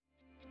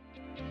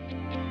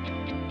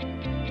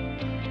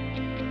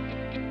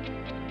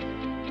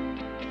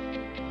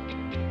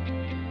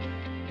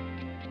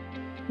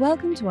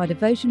Welcome to our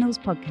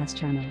Devotionals podcast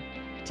channel.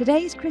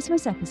 Today's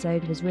Christmas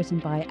episode was written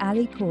by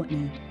Ali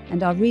Courtney,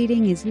 and our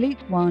reading is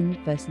Luke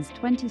 1 verses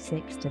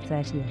 26 to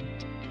 38.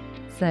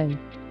 So,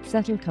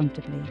 settle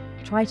comfortably,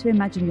 try to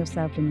imagine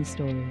yourself in the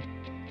story,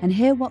 and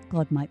hear what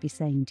God might be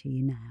saying to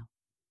you now.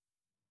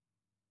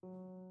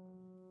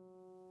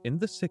 In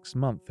the 6th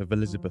month of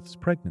Elizabeth's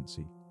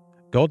pregnancy,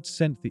 God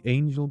sent the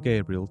angel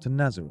Gabriel to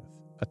Nazareth,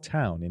 a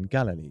town in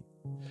Galilee,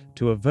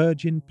 to a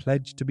virgin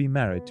pledged to be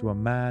married to a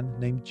man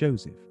named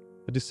Joseph,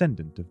 a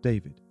descendant of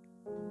David.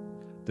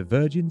 The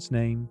virgin's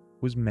name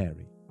was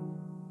Mary.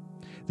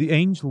 The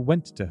angel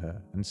went to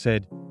her and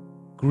said,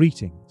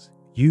 "Greetings,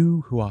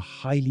 you who are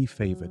highly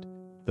favoured,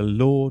 the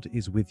Lord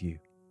is with you."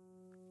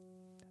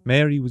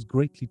 Mary was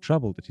greatly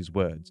troubled at his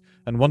words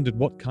and wondered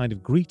what kind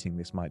of greeting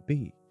this might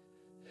be.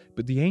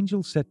 But the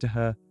angel said to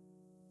her,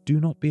 "Do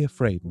not be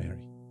afraid,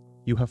 Mary.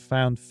 You have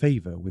found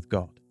favour with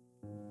God.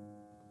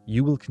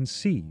 You will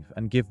conceive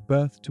and give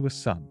birth to a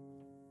son,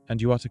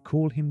 and you are to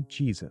call him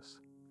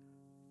Jesus.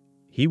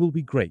 He will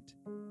be great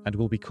and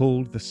will be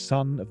called the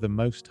Son of the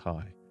Most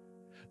High.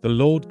 The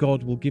Lord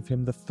God will give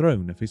him the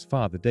throne of his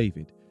father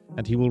David,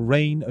 and he will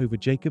reign over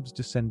Jacob's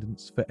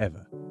descendants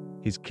forever.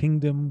 His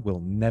kingdom will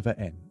never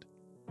end."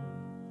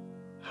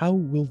 "How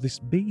will this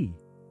be?"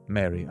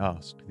 Mary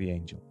asked the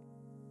angel,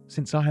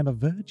 "since I am a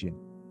virgin?"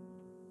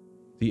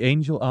 The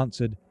angel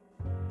answered,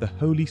 "The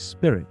Holy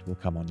Spirit will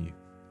come on you,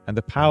 and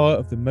the power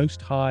of the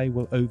Most High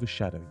will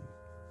overshadow you.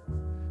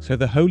 So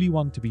the Holy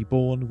One to be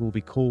born will be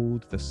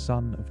called the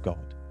Son of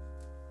God.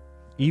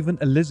 Even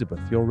Elizabeth,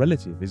 your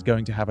relative, is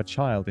going to have a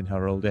child in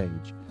her old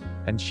age,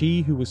 and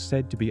she who was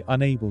said to be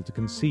unable to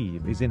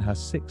conceive is in her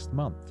 6th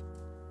month.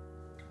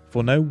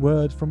 For no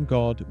word from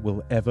God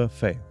will ever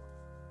fail."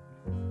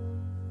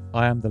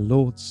 "I am the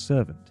Lord's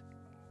servant,"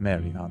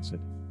 Mary answered.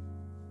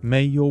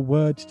 "May your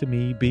word to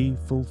me be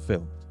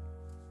fulfilled."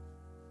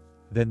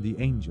 Then the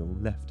angel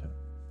left her.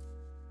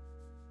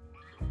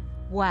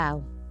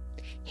 Wow.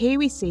 Here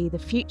we see the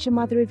future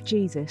mother of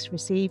Jesus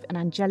receive an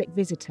angelic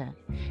visitor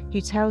who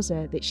tells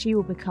her that she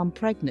will become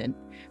pregnant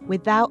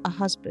without a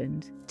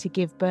husband to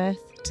give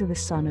birth to the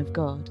Son of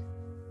God.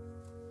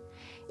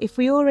 If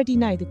we already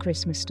know the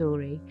Christmas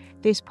story,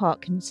 this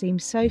part can seem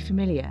so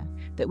familiar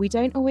that we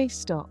don't always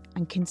stop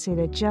and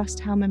consider just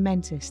how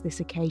momentous this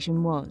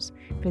occasion was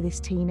for this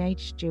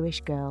teenage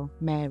Jewish girl,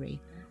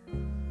 Mary.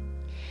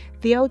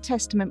 The Old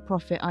Testament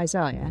prophet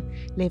Isaiah,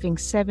 living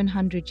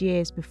 700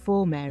 years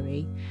before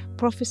Mary,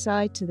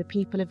 prophesied to the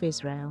people of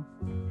Israel,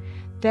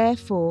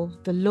 "Therefore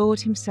the Lord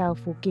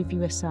himself will give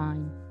you a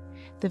sign.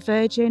 The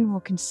virgin will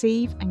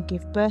conceive and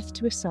give birth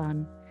to a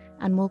son,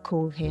 and will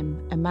call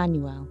him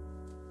Emmanuel."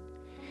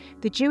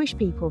 The Jewish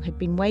people had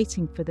been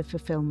waiting for the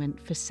fulfillment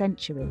for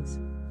centuries.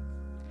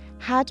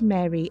 Had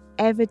Mary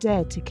ever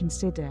dared to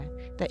consider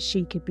that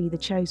she could be the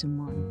chosen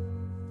one?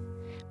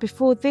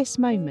 Before this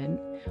moment,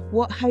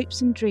 what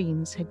hopes and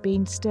dreams had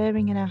been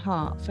stirring in her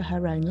heart for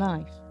her own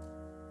life?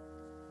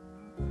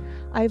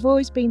 I have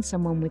always been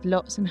someone with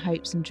lots of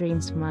hopes and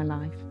dreams for my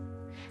life.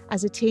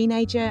 As a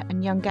teenager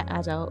and younger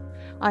adult,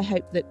 I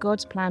hoped that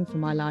God's plan for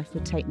my life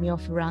would take me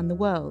off around the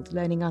world,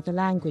 learning other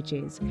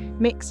languages,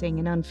 mixing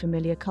in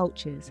unfamiliar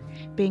cultures,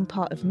 being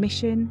part of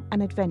mission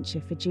and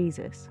adventure for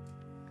Jesus.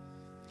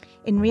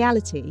 In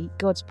reality,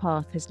 God's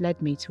path has led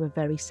me to a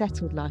very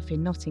settled life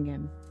in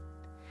Nottingham.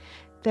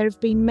 There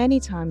have been many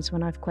times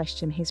when I've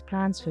questioned his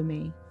plans for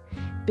me,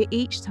 but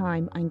each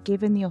time I'm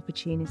given the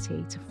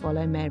opportunity to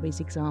follow Mary's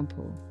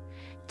example,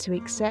 to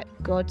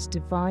accept God's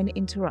divine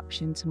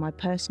interruption to my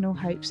personal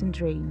hopes and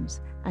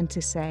dreams, and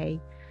to say,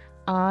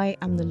 "I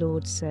am the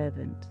Lord's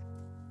servant."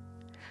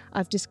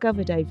 I've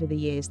discovered over the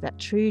years that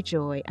true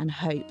joy and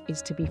hope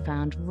is to be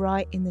found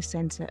right in the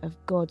centre of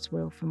God's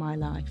will for my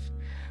life,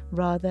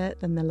 rather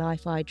than the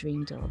life I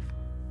dreamed of.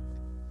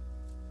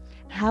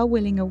 How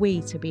willing are we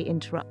to be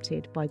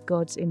interrupted by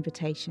God's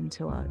invitation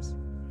to us?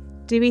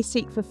 Do we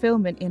seek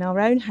fulfillment in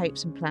our own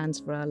hopes and plans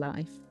for our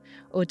life,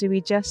 or do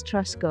we just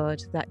trust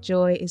God that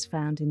joy is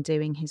found in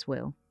doing his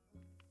will?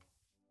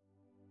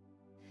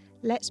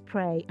 Let's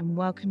pray and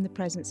welcome the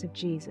presence of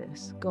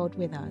Jesus, God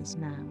with us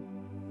now.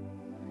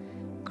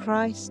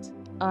 Christ,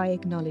 I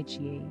acknowledge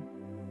you.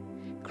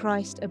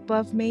 Christ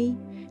above me,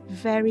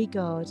 very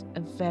God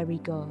of very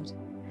God.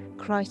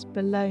 Christ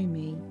below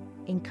me,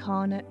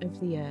 incarnate of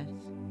the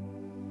earth.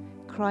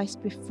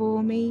 Christ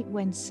before me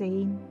when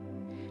seen,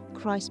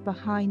 Christ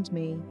behind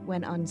me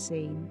when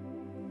unseen.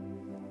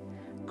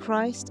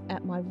 Christ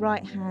at my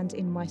right hand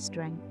in my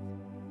strength,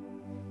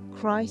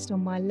 Christ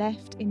on my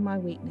left in my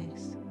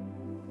weakness.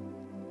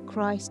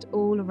 Christ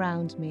all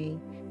around me,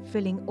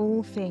 filling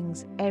all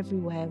things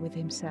everywhere with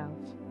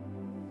himself.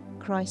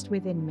 Christ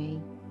within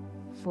me,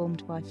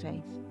 formed by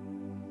faith.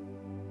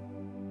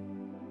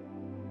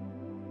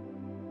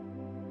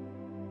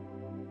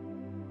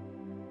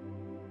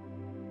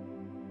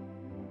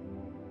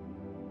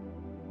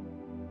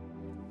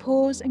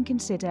 Pause and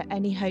consider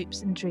any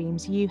hopes and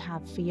dreams you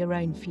have for your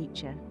own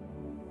future.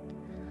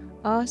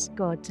 Ask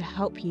God to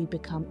help you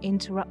become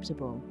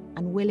interruptible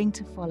and willing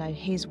to follow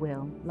his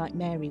will like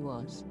Mary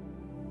was.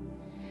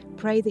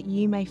 Pray that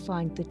you may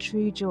find the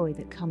true joy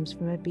that comes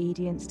from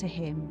obedience to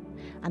him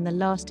and the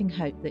lasting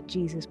hope that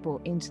Jesus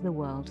brought into the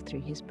world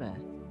through his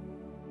birth.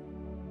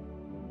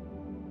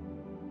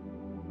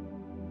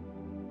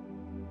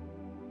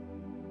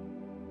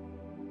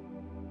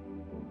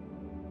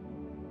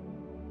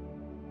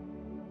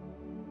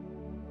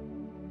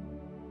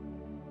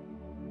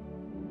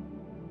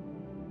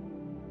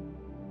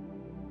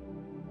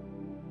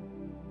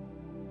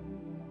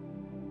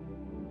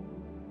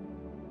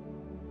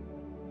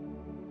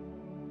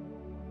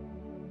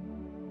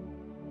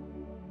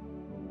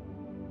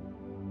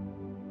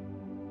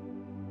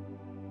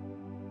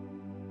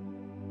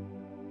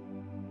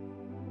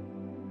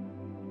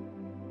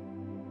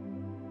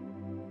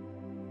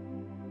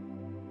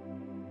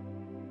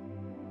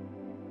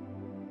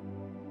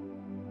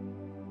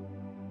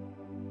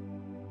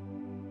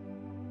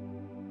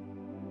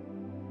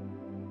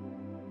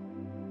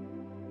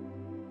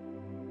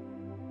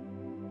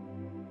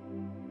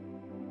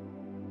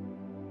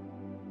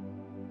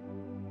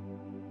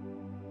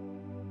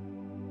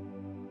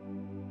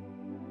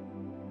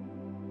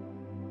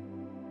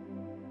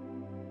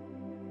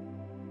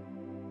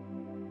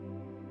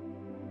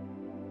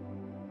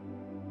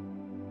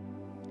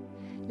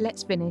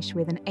 Let's finish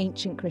with an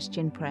ancient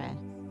Christian prayer.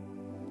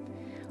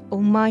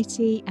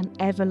 Almighty and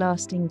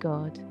everlasting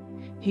God,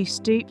 who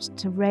stooped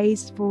to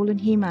raise fallen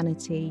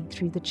humanity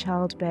through the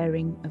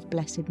childbearing of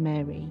Blessed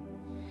Mary,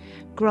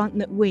 grant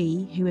that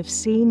we, who have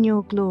seen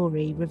your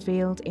glory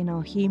revealed in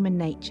our human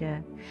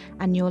nature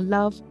and your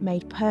love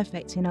made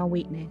perfect in our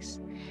weakness,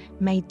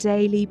 may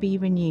daily be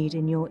renewed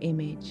in your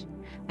image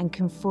and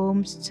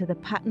conformed to the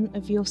pattern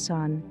of your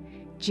Son,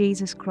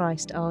 Jesus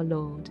Christ our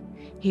Lord,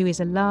 who is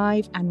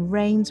alive and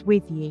reigns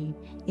with you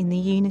in the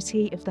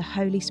unity of the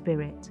Holy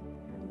Spirit,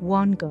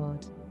 one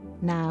God,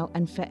 now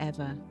and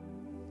forever.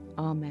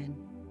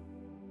 Amen.